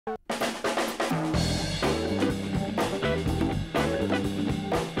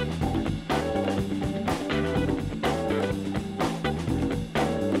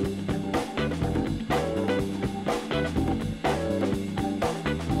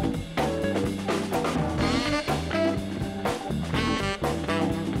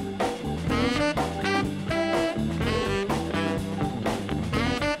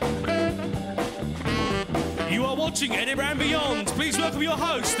watching Edinburgh and beyond. Please welcome your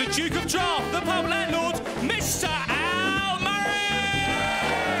host, the Duke of Draft, the pub landlord, Mr. Al Murray!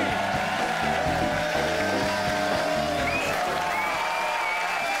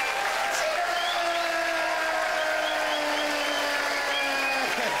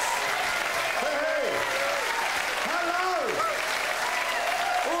 Hey! Hello!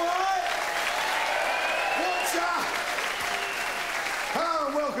 All right? What's up? Hello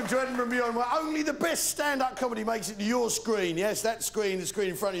and welcome to Edinburgh and beyond, where only the best stand-up comedy makes it to your screen. Yes, that screen, the screen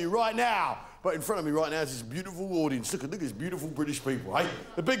in front of you right now. But in front of me right now is this beautiful audience. Look at these beautiful British people, hey?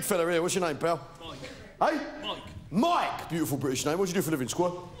 The big fella here, what's your name, pal? Mike. Hey? Mike. Mike! Beautiful British name. What do you do for a living,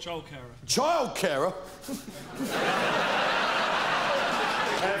 squad? Child carer. Child carer?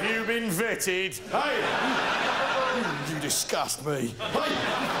 Have you been vetted? Hey! You disgust me. Hey!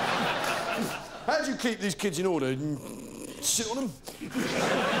 How do you keep these kids in order? Sit on them?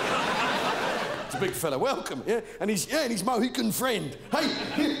 It's a big fella. Welcome, yeah? And his Mohican friend. Hey!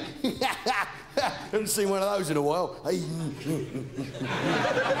 Haven't seen one of those in a while. Hey!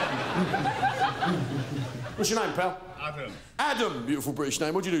 What's your name, pal? Adam. Adam, beautiful British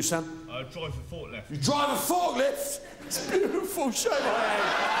name. What do you do, Sam? I drive a forklift. You drive a forklift? It's beautiful. Show my hand.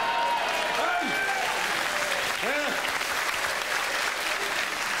 Hey! Yeah.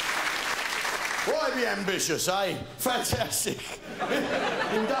 Why be ambitious, eh? Fantastic.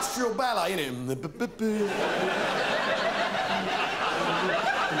 Industrial ballet, innit?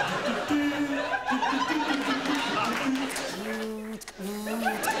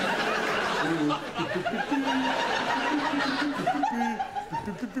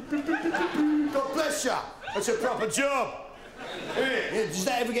 God bless you. That's a proper job. Yeah, does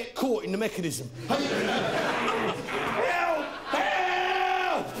that ever get caught in the mechanism? Hey. Help!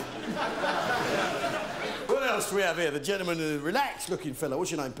 Help! What else do we have here? The gentleman, the relaxed-looking fella.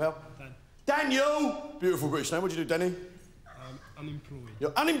 What's your name, pal? Dan. Daniel! Beautiful British name. What do you do, Danny? Unemployed.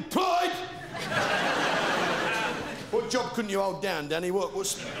 You're unemployed? What job couldn't you hold down, Danny?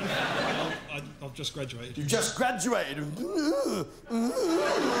 What's... I've just graduated. You just graduated?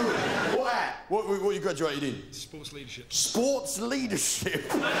 What at? What you graduated in? Sports leadership. Sports leadership?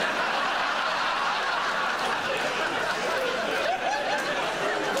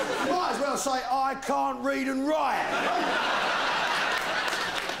 Might as well say, I can't read and write.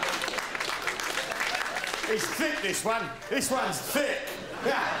 It's thick, this one. This one's thick.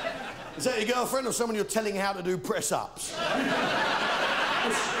 Yeah. Is that your girlfriend or someone you're telling how to do press-ups?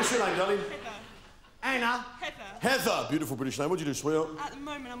 What's your name, darling? Anna? Heather. Beautiful British name. What do you do, sweetheart? At the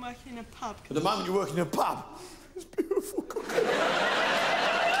moment, I'm working in a pub. At the moment, you're working in a pub? It's beautiful.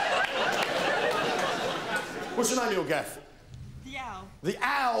 What's your name, your gaff? The Owl. The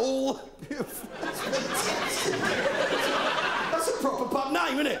Owl? That's a proper pub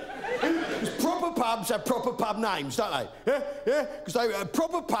name, isn't it? Proper pubs have proper pub names, don't they? Yeah? Yeah? Because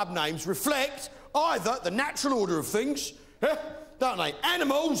proper pub names reflect either the natural order of things, yeah? Don't they?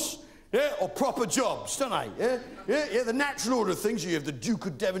 Animals, yeah? Or proper jobs, don't they? Yeah? Yeah? Yeah? The natural order of things, you have the Duke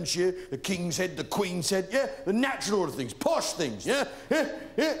of Devonshire, the King's Head, the Queen's Head, yeah? The natural order of things, posh things, yeah? Yeah?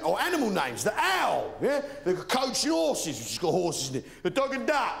 Yeah? Or animal names, the Owl, yeah? The Coach and Horses, which has got horses in it, the Dog and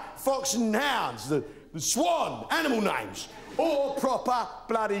Duck, Fox and Hounds, the Swan, animal names. Or proper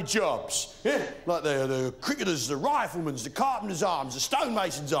bloody jobs, yeah? Like the cricketers, the riflemen's, the carpenter's arms, the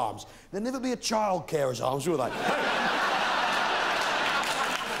stonemason's arms. There'll never be a child carer's arms, will they?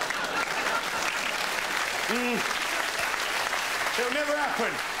 It'll never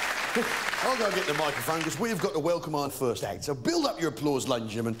happen. I'll go get the microphone because we've got to welcome our first act. So build up your applause, ladies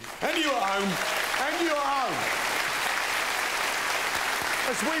and gentlemen. And you at home. And you at home.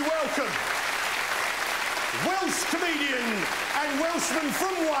 As we welcome Welsh comedian and Welshman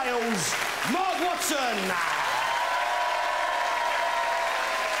from Wales, Mark Watson.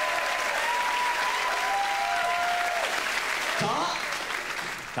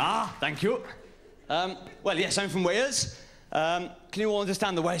 Thank you. Well, yes, I'm from Wales. Can you all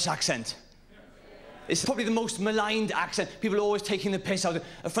understand the Welsh accent? It's probably the most maligned accent. People are always taking the piss out of it.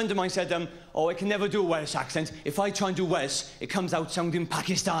 A friend of mine said, oh, I can never do a Welsh accent. If I try and do Welsh, it comes out sounding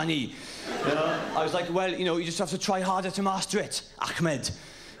Pakistani. I was like, well, you know, you just have to try harder to master it. Ahmed.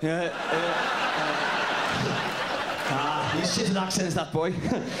 He's shit at accents, that boy.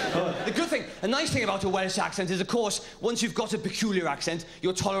 The good thing, a nice thing about a Welsh accent is, of course, once you've got a peculiar accent,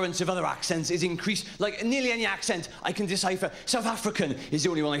 your tolerance of other accents is increased. Like, nearly any accent I can decipher. South African is the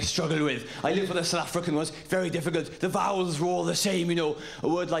only one I struggle with. I lived with a South African once, very difficult. The vowels were all the same, you know. A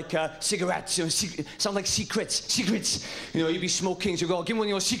word like cigarettes, you know, sound like secrets. Secrets. You know, you'd be smoking, so you go, give me one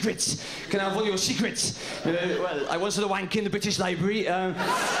of your secrets. Can I have one of your secrets? Well, I once had a wank in the British Library.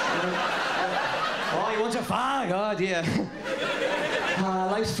 Oh, you want gone so far, God, dear.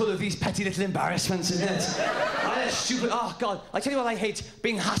 Life's full of these petty little embarrassments, isn't it? Stupid. Oh, God. I tell you what I hate,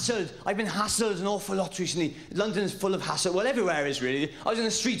 being hassled. I've been hassled an awful lot recently. London's full of hassle. Well, everywhere is, really. I was in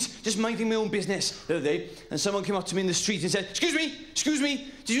the street, just minding my own business the other day, and someone came up to me in the street and said, excuse me,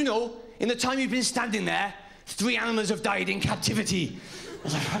 did you know, in the time you've been standing there, 3 animals have died in captivity? I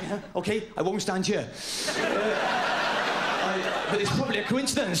was like, right, okay, I won't stand here. But it's probably a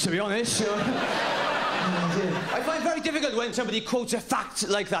coincidence, to be honest. I find it very difficult when somebody quotes a fact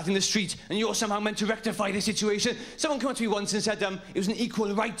like that in the street and you're somehow meant to rectify the situation. Someone came up to me once and said it was an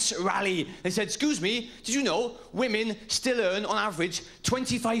equal rights rally. They said, excuse me, did you know women still earn, on average,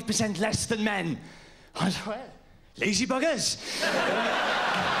 25% less than men? I was like, well, lazy buggers.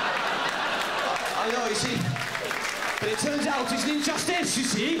 I know, you see. But it turns out it's an injustice, you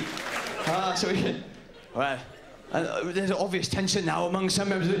see. Well... there's an obvious tension now among some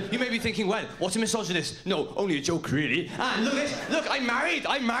members. You may be thinking, well, what's a misogynist? No, only a joke, really. And look, I'm married,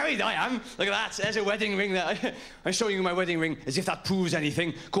 I am. Look at that, there's a wedding ring there. I'm showing you my wedding ring as if that proves anything.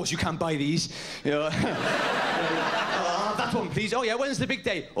 Of course, you can't buy these. You know. That one, please. Oh, yeah, when's the big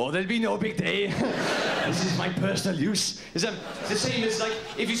day? Oh, there'll be no big day. This is my personal use. It's the same as, like,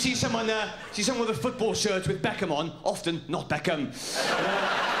 if you see someone with a football shirt with Beckham on, often not Beckham.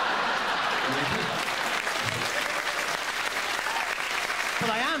 But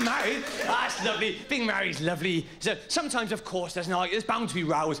I am married. That's lovely. Being married is lovely. So sometimes, of course, there's bound to be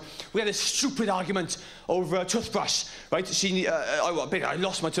rows. We had a stupid argument over a toothbrush, right? I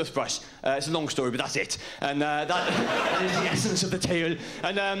lost my toothbrush. It's a long story, but that's it. And that is the essence of the tale.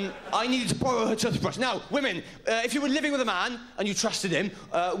 And I needed to borrow her toothbrush. Now, women, if you were living with a man and you trusted him,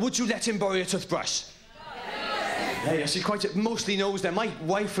 would you let him borrow your toothbrush? Yeah, she quite mostly knows that. My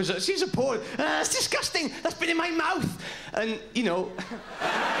wife was, she's appalled. That's disgusting. That's been in my mouth. And, you know...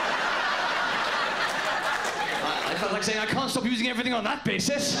 I felt like saying, I can't stop using everything on that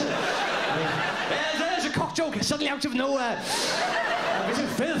basis. There's a cock joke, suddenly out of nowhere. It's a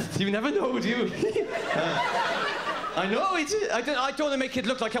filth. You never know, do you? I know, I don't want to make it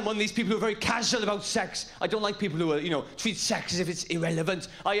look like I'm one of these people who are very casual about sex. I don't like people who are, treat sex as if it's irrelevant.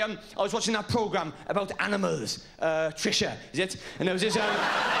 I was watching that programme about animals. Trisha, is it? And there was this, God,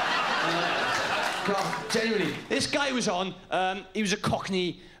 genuinely. This guy was on, he was a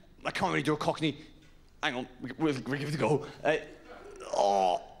Cockney. I can't really do a Cockney. Hang on, we'll give it a go.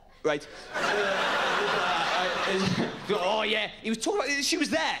 Right. Oh, yeah. He was talking about... She was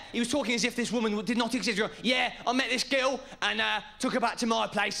there. He was talking as if this woman did not exist. Yeah, I met this girl and took her back to my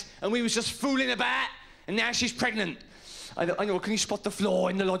place and we was just fooling about and now she's pregnant. I know, can you spot the flaw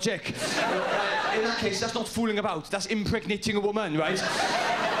in the logic? In that case, that's not fooling about. That's impregnating a woman, right?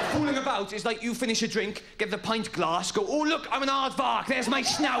 Fooling about is like you finish a drink, get the pint glass, go, oh, look, I'm an aardvark, there's my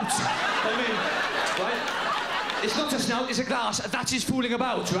snout. I mean, right? It's not a snout, it's a glass. That is fooling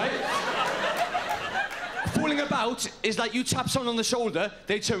about, right? Fooling about is like you tap someone on the shoulder,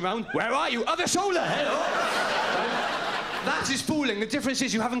 they turn around, where are you? Other shoulder, hello? That is fooling. The difference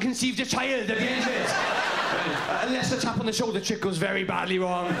is you haven't conceived a child at the end of it. Unless the tap on the shoulder trick goes very badly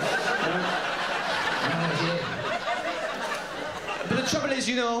wrong. But the trouble is,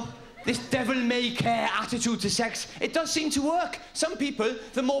 this devil-may-care attitude to sex, it does seem to work. Some people,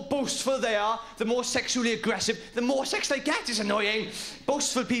 the more boastful they are, the more sexually aggressive, the more sex they get. It's annoying.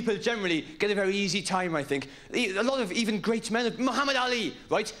 Boastful people generally get a very easy time, I think. A lot of even great men, Muhammad Ali,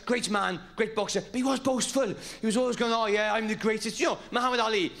 right? Great man, great boxer, but he was boastful. He was always going, oh, yeah, I'm the greatest. Muhammad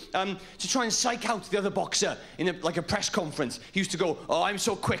Ali, to try and psych out the other boxer in a press conference, he used to go, oh, I'm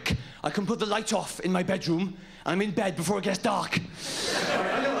so quick, I can put the light off in my bedroom, and I'm in bed before it gets dark.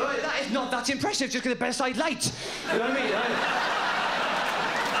 I know, that is not that impressive, just get a bedside light. You know what I mean?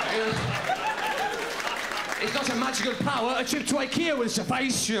 It's not a magical power, a trip to IKEA will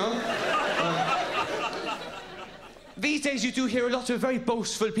suffice, These days you do hear a lot of very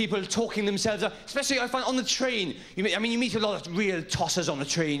boastful people talking themselves up, especially I find on the train. You meet a lot of real tossers on the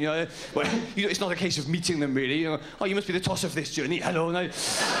train, Well, it's not a case of meeting them really, Oh, you must be the tosser of this journey, hello, now.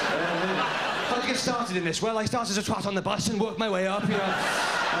 How did I get started in this? Well, I started as a twat on the bus and worked my way up,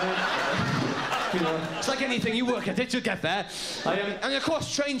 It's like anything, you work at it, you'll get there. And of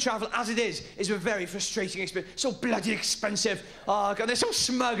course, train travel, as it is a very frustrating experience. So bloody expensive. Oh, God, they're so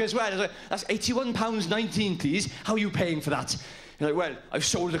smug as well. Like, that's £81.19, please. How are you paying for that? You're like, well, I've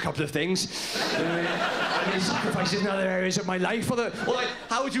sold a couple of things. I made sacrifices in other areas of my life. Or like,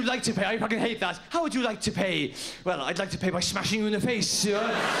 how would you like to pay? I fucking hate that. How would you like to pay? Well, I'd like to pay by smashing you in the face,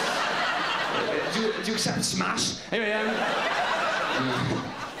 Do you accept smash? Anyway,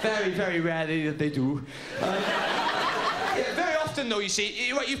 very, very rarely that they do. Very often often, though, you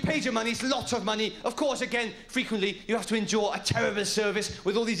see, right, you've paid your money, it's lots of money. Of course, again, frequently, you have to endure a terrible service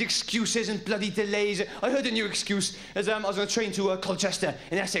with all these excuses and bloody delays. I heard a new excuse as I was on a train to Colchester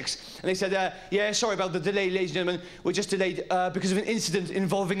in Essex, and they said, yeah, sorry about the delay, ladies and gentlemen. We're just delayed because of an incident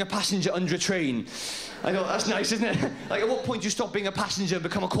involving a passenger under a train. I thought, that's nice, isn't it? Like, at what point do you stop being a passenger and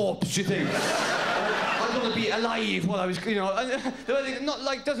become a corpse, do you think? I want to be alive while I was, you know, not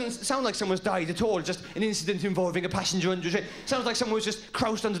like, doesn't sound like someone's died at all, just an incident involving a passenger under a train. Sounds like someone was just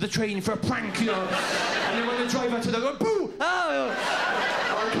crouched under the train for a prank, you know. And then when the driver to them, go, boo!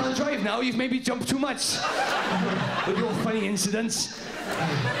 I can't drive now, you've maybe jumped too much. With your funny incidents.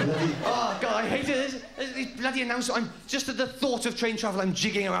 Oh, God, I hate it. These bloody announcements. I'm just at the thought of train travel, I'm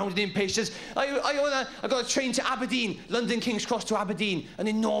jigging around in impatience. I got a train to Aberdeen, London King's Cross to Aberdeen, an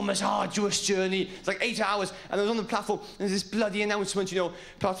enormous, arduous journey. It's like 8 hours, and I was on the platform, and there's this bloody announcement, you know,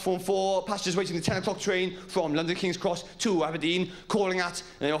 platform 4, passengers waiting the 10 o'clock train from London King's Cross to Aberdeen, calling at,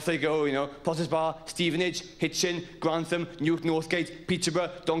 and then off they go, you know, Potter's Bar, Stevenage, Hitchin, Grantham, Newton Northgate,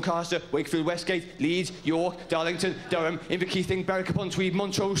 Peterborough, Doncaster, Wakefield Westgate, Leeds, York, Darlington, Durham, Inverkeithing, Berwick-upon-Tweed,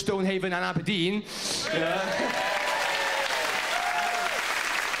 Montrose, Stonehaven and Aberdeen.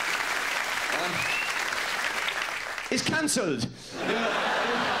 It's cancelled.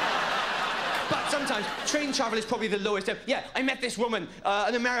 But sometimes train travel is probably the lowest ever. Yeah, I met this woman,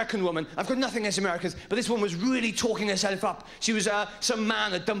 an American woman. I've got nothing against Americans, but this woman was really talking herself up. She was, some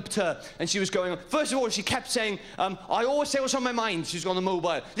man had dumped her, and she was going, first of all, she kept saying, I always say what's on my mind. She was on the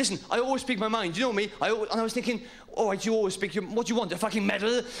mobile. Listen, I always speak my mind. You know me? And I was thinking, all right, you always speak, what do you want, a fucking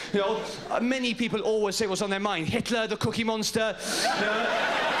medal? You know, many people always say what's on their mind. Hitler, the Cookie Monster.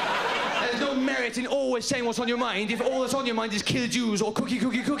 There's no merit in always saying what's on your mind if all that's on your mind is kill Jews or cookie,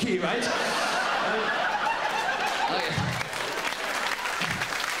 right?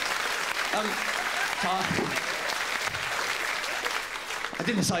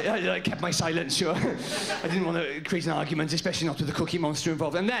 I kept my silence, sure. I didn't want to create an argument, especially not with the Cookie Monster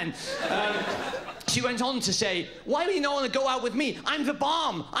involved. And then she went on to say, why do you not want to go out with me? I'm the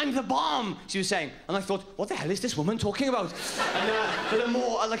bomb, she was saying. And I thought, what the hell is this woman talking about? And but a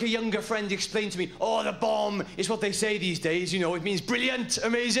more, like a younger friend explained to me, oh, the bomb is what they say these days, you know, it means brilliant,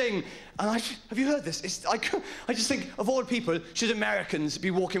 amazing. And have you heard this? I just think, of all people, should Americans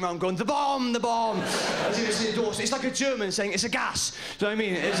be walking around going, the bomb, as if it's endorsed. It's like a German saying, it's a gas. Do you know what I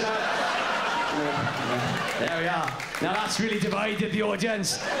mean? It's there we are. Now that's really divided the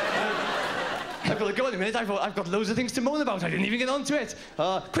audience. I've got to go in a minute. I've got loads of things to moan about. I didn't even get onto it.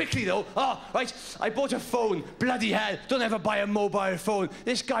 Quickly, though. Right. I bought a phone. Bloody hell. Don't ever buy a mobile phone.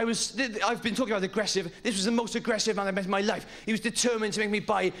 This guy was... I've been talking about aggressive. This was the most aggressive man I've met in my life. He was determined to make me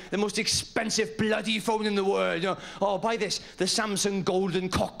buy the most expensive bloody phone in the world. You know, buy this. The Samsung Golden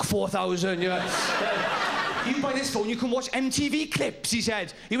Cock 4000. You know. You buy this phone, you can watch MTV clips, he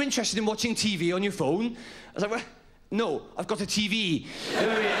said. Are you interested in watching TV on your phone? I was like, well, no, I've got a TV. You know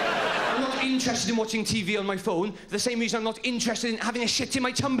what I mean? I'm not interested in watching TV on my phone, for the same reason I'm not interested in having a shit in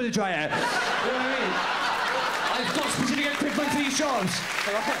my tumble dryer. You know what I mean? I've got specific equipment for these jobs.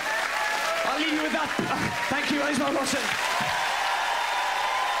 I'll leave you with that. Thank you, Ismail Watson.